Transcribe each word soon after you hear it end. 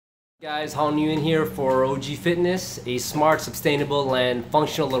Guys, Nguyen here for OG Fitness, a smart, sustainable, and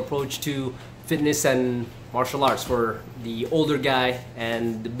functional approach to fitness and martial arts for the older guy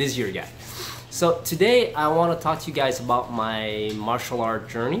and the busier guy. So today I want to talk to you guys about my martial art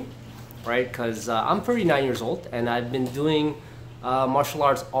journey, right? Because I'm 39 years old and I've been doing martial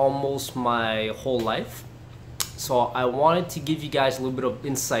arts almost my whole life. So I wanted to give you guys a little bit of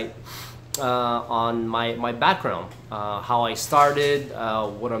insight on my background, how I started,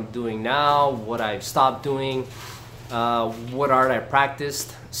 what I'm doing now, what I've stopped doing, what art I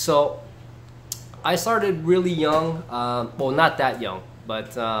practiced. So I started really young, well, not that young,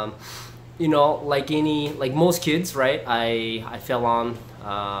 but you know, like most kids, right? I fell on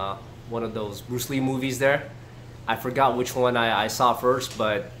one of those Bruce Lee movies there. I forgot which one I saw first,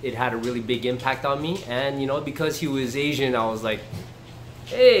 but it had a really big impact on me. And you know, because he was Asian, I was like,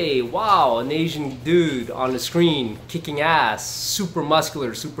 hey, wow, an Asian dude on the screen kicking ass, super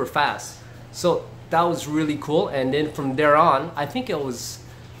muscular, super fast. So that was really cool. And then from there on, I think it was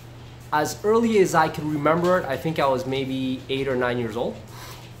as early as I can remember it. I think I was maybe 8 or 9 years old.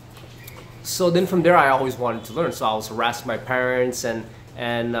 So then from there, I always wanted to learn. So I was harassing my parents, and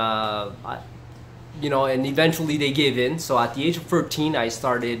you know, and eventually they gave in. So at the age of 13, I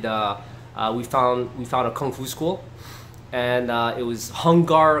started. We found a kung fu school. And it was Hung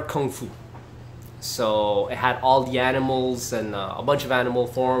Gar Kung Fu. So it had all the animals and a bunch of animal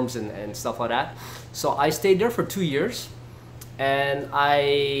forms and stuff like that. So I stayed there for 2 years. And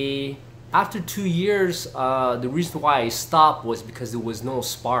after 2 years, the reason why I stopped was because there was no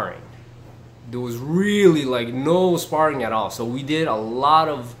sparring. There was really like no sparring at all. So we did a lot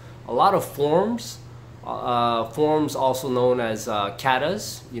of forms. Forms also known as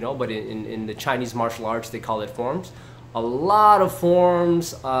katas, you know, but in the Chinese martial arts, they call it forms. A lot of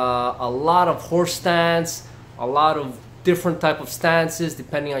forms, a lot of horse stance, a lot of different type of stances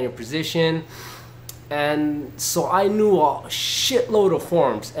depending on your position. And so I knew a shitload of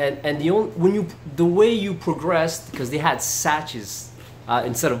forms. And the way you progressed, because they had sashes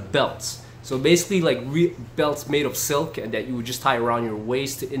instead of belts. So basically like belts made of silk and that you would just tie around your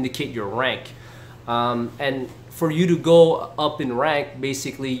waist to indicate your rank. And for you to go up in rank,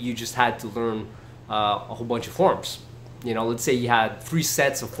 basically you just had to learn a whole bunch of forms. You know, let's say you had 3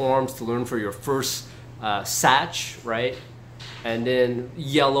 sets of forms to learn for your first satch, right? And then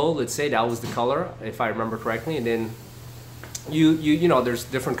yellow, let's say that was the color, if I remember correctly. And then you know, there's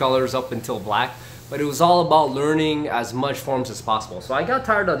different colors up until black. But it was all about learning as much forms as possible. So I got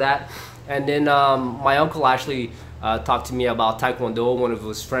tired of that. And then my uncle actually talked to me about Taekwondo. One of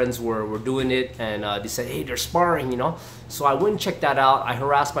his friends were doing it, and they said, hey, they're sparring, you know? So I went and checked that out. I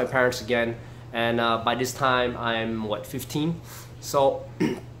harassed my parents again. And by this time, I'm, what, 15? So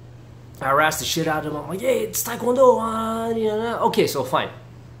I harassed the shit out of them. I'm like, hey, it's Taekwondo. You know? Okay, so fine.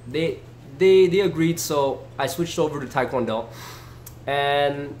 They agreed, so I switched over to Taekwondo.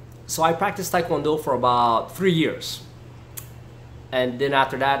 And so I practiced Taekwondo for about 3 years. And then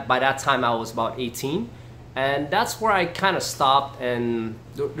after that, by that time, I was about 18. And that's where I kind of stopped. And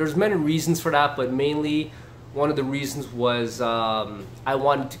there's many reasons for that, but mainly one of the reasons was I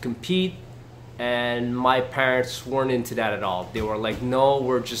wanted to compete. And my parents weren't into that at all. They were like, no,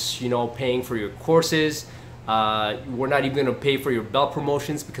 we're just, you know, paying for your courses. We're not even gonna pay for your belt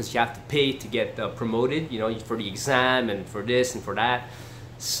promotions because you have to pay to get promoted, you know, for the exam and for this and for that.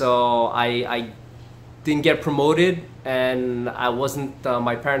 So I didn't get promoted, and I wasn't,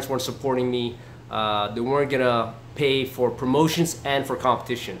 my parents weren't supporting me. They weren't gonna pay for promotions and for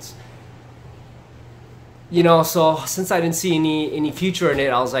competitions. You know, so since I didn't see any future in it,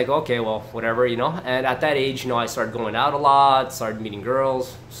 I was like, okay, well, whatever, you know. And at that age, you know, I started going out a lot, started meeting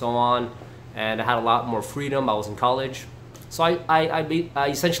girls, so on, and I had a lot more freedom. I was in college, so I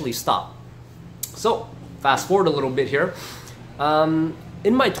essentially stopped. So fast forward a little bit here.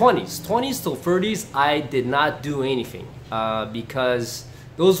 In my 20s till 30s, I did not do anything because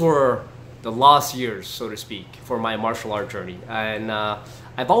those were the lost years, so to speak, for my martial art journey. And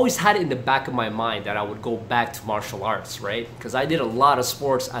I've always had it in the back of my mind that I would go back to martial arts, right? Because I did a lot of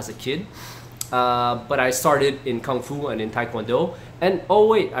sports as a kid, but I started in Kung Fu and in Taekwondo. And oh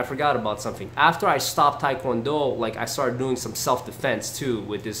wait, I forgot about something. After I stopped Taekwondo, like I started doing some self-defense too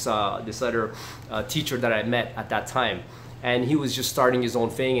with this other teacher that I met at that time. And he was just starting his own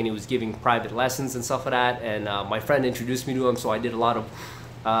thing, and he was giving private lessons and stuff like that. And my friend introduced me to him, so I did a lot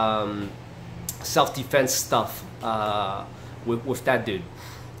of self-defense stuff with that dude.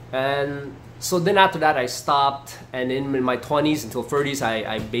 And so then after that I stopped, and in my 20s until 30s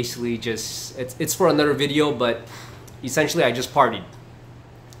I basically just, it's for another video, but essentially I just partied.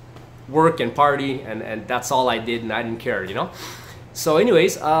 Work and party, and that's all I did, and I didn't care, you know. So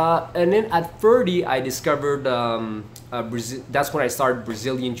anyways, and then at 30, I discovered that's when I started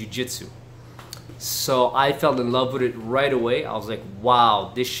Brazilian Jiu-Jitsu. So I fell in love with it right away. I was like,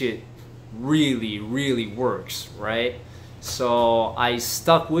 wow, this shit really, really works, right? So I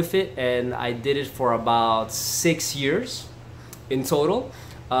stuck with it, and I did it for about 6 years in total.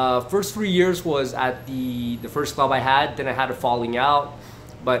 First 3 years was at the first club I had. Then I had a falling out,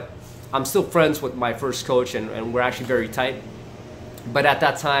 but I'm still friends with my first coach, and we're actually very tight. But at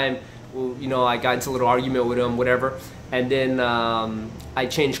that time, you know, I got into a little argument with him, whatever. And then I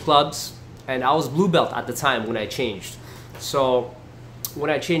changed clubs, and I was blue belt at the time when I changed. So when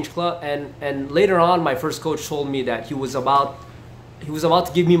I changed club, and later on, my first coach told me that he was about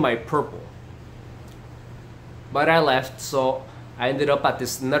to give me my purple. But I left, so I ended up at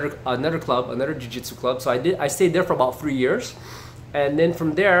this another club, another jiu-jitsu club. So I stayed there for about 3 years, and then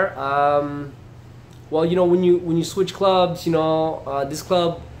from there, well, you know, when you switch clubs, you know, this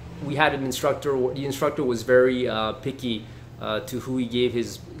club, we had an instructor. The instructor was very picky to who he gave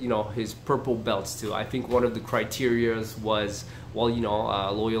his, you know, his purple belts to. I think one of the criterias was, well, you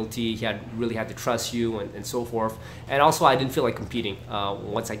know, loyalty. He really had to trust you, and so forth. And also, I didn't feel like competing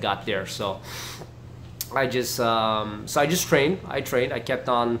once I got there. So I just trained. I kept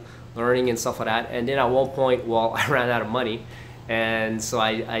on learning and stuff like that. And then at one point, well, I ran out of money. And so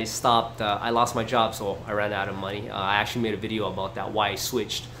I stopped, I lost my job, so I ran out of money. I actually made a video about that, why I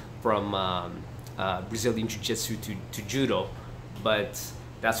switched from Brazilian Jiu-Jitsu to Judo. But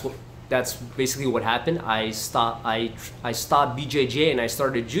that's basically what happened. I stopped BJJ and I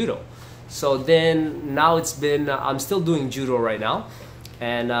started Judo. So then now it's been, I'm still doing Judo right now.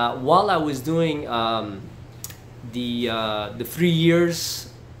 And while I was doing the 3 years,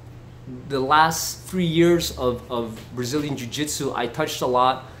 the last 3 years of Brazilian Jiu-Jitsu, I touched a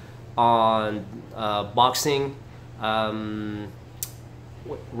lot on boxing,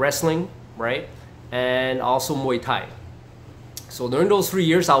 wrestling, right? And also Muay Thai. So during those 3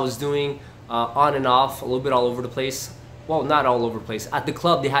 years, I was doing on and off, a little bit all over the place. Well, not all over the place. At the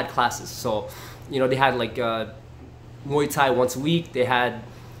club, they had classes. So, you know, they had like Muay Thai once a week. They had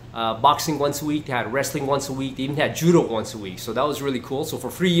boxing once a week. They had wrestling once a week. They even had Judo once a week. So that was really cool. So for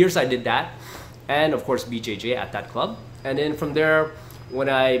 3 years, I did that. And of course, BJJ at that club. And then from there, when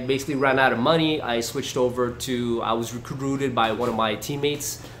I basically ran out of money, I switched over to, I was recruited by one of my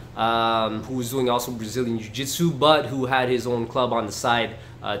teammates who was doing also Brazilian Jiu-Jitsu, but who had his own club on the side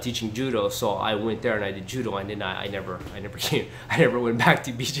teaching Judo. So I went there and I did Judo, and then I never went back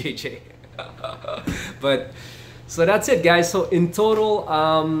to BJJ. But so that's it, guys. So in total,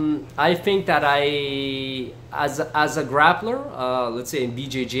 I think that as a grappler, let's say in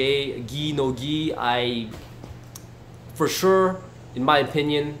BJJ, gi, no gi, I, for sure, in my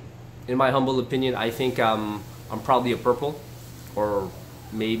opinion, in my humble opinion, I think I'm probably a purple, or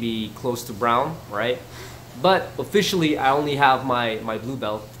maybe close to brown, right? But officially, I only have my blue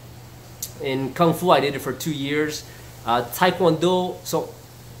belt. In Kung Fu, I did it for 2 years. Taekwondo, so,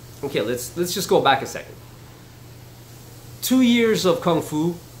 okay, let's just go back a second. 2 years of Kung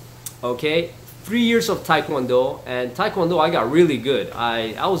Fu, okay? 3 years of Taekwondo, and Taekwondo, I got really good.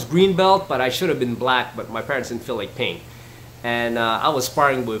 I was green belt, but I should have been black, but my parents didn't feel like paying. And I was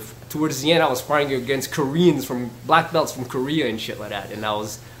sparring with, towards the end, I was sparring against Koreans, from black belts from Korea and shit like that. And I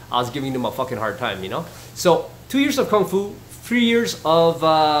was giving them a fucking hard time, you know? So 2 years of Kung Fu, 3 years of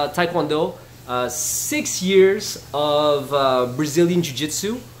Taekwondo, 6 years of Brazilian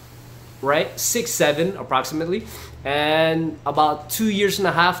Jiu-Jitsu, right? 6, 7 approximately. And about 2.5 years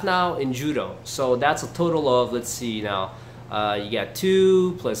now in Judo. So that's a total of, let's see now, you got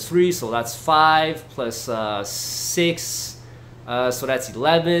 2 plus 3, so that's 5 plus 6. So that's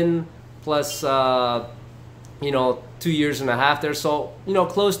 11 plus, you know, 2.5 years there. So, you know,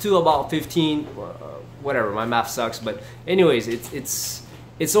 close to about 15, whatever, my math sucks. But anyways,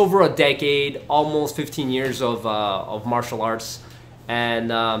 it's over a decade, almost 15 years of martial arts. And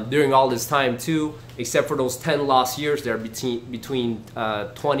during all this time too, except for those 10 lost years there between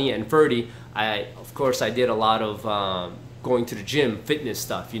 20 and 30, of course I did a lot of going to the gym, fitness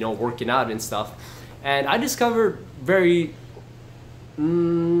stuff, you know, working out and stuff. And I discovered very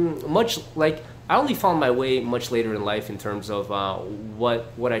much, like, I only found my way much later in life in terms of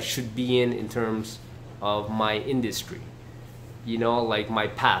what I should be in terms of my industry, you know, like my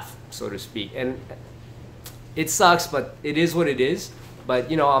path, so to speak. And it sucks, but it is what it is.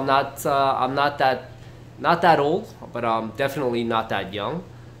 But you know, I'm not that old, but I'm definitely not that young.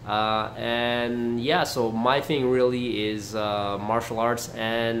 And yeah, so my thing really is martial arts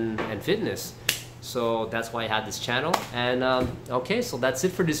and fitness. So that's why I had this channel. And okay, so that's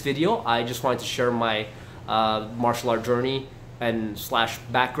it for this video. I just wanted to share my martial art journey and slash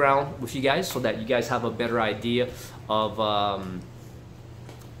background with you guys so that you guys have a better idea of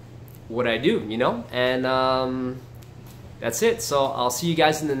what I do, you know. And that's it. So I'll see you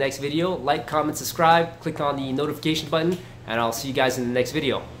guys in the next video. Like, comment, subscribe, click on the notification button, and I'll see you guys in the next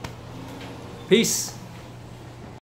video. Peace.